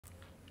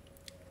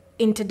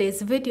In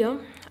today's video,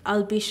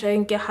 I'll be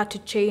showing you how to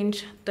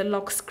change the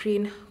lock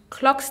screen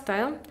clock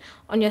style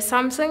on your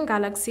Samsung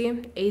Galaxy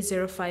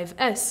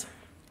A05s.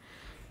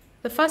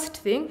 The first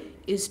thing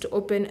is to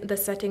open the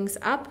Settings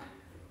app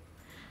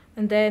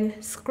and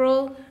then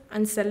scroll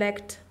and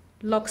select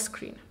Lock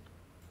Screen.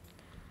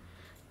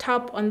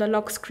 Tap on the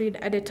Lock Screen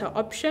Editor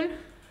option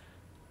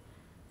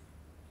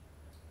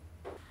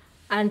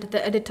and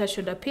the editor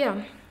should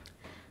appear.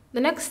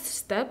 The next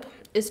step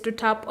is to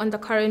tap on the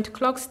current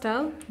clock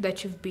style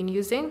that you've been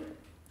using,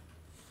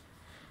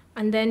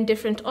 and then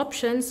different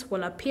options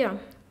will appear.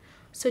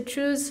 So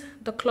choose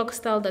the clock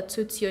style that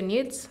suits your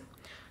needs.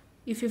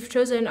 If you've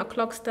chosen a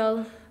clock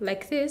style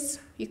like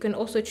this, you can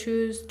also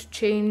choose to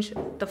change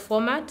the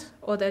format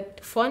or the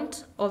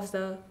font of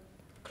the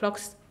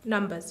clock's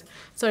numbers.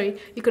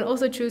 You can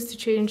also choose to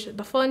change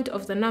the font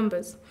of the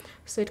numbers.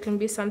 So it can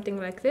be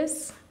something like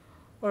this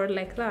or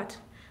like that.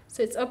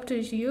 So it's up to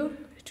you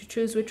to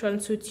choose which one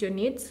suits your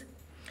needs.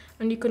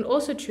 And you can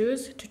also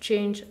choose to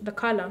change the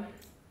color.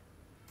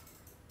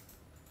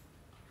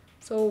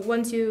 So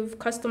once you've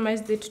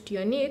customized it to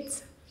your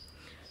needs,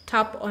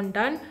 tap on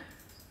Done.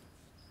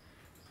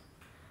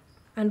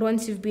 And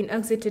once you've been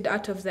exited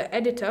out of the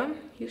editor,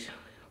 you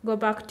go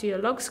back to your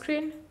lock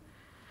screen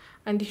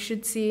and you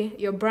should see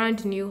your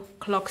brand new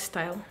clock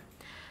style.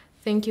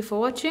 Thank you for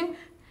watching.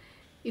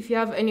 If you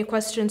have any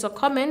questions or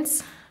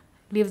comments,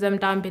 leave them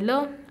down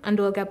below and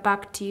we'll get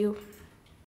back to you.